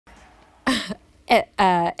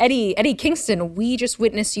Eddie Kingston, we just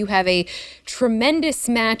witnessed you have a tremendous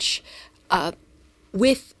match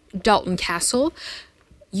with Dalton Castle.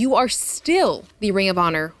 You are still the Ring of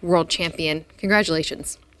Honor World Champion.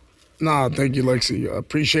 Congratulations. Nah, thank you, Lexi.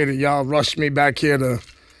 Appreciate it. Y'all rushed me back here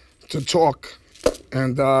to talk.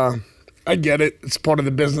 And I get it. It's part of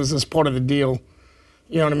the business. It's part of the deal.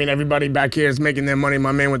 You know what I mean? Everybody back here is making their money.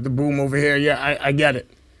 My man with the boom over here. Yeah, I get it.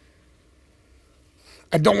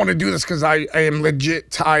 I don't want to do this because I am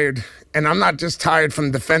legit tired. And I'm not just tired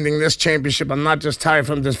from defending this championship. I'm not just tired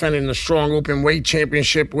from defending the strong open weight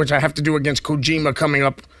championship, which I have to do against Kojima coming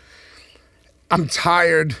up. I'm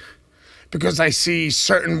tired because I see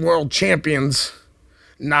certain world champions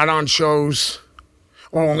not on shows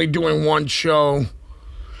or only doing one show,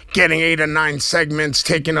 getting 8 or 9 segments,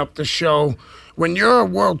 taking up the show. When you're a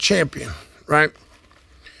world champion, right,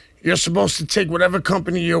 you're supposed to take whatever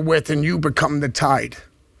company you're with and you become the tide.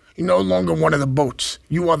 You're no longer one of the boats.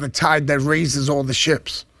 You are the tide that raises all the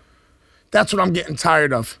ships. That's what I'm getting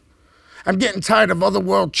tired of. I'm getting tired of other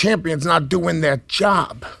world champions not doing their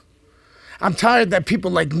job. I'm tired that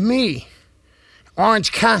people like me,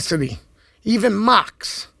 Orange Cassidy, even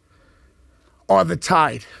Mox, are the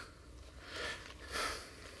tide.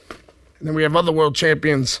 And then we have other world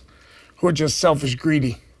champions who are just selfish,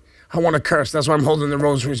 greedy. I want to curse. That's why I'm holding the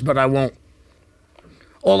rosaries, but I won't.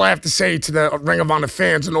 All I have to say to the Ring of Honor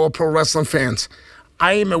fans and all pro wrestling fans,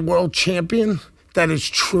 I am a world champion that is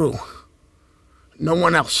true. No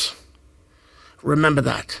one else. Remember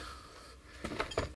that.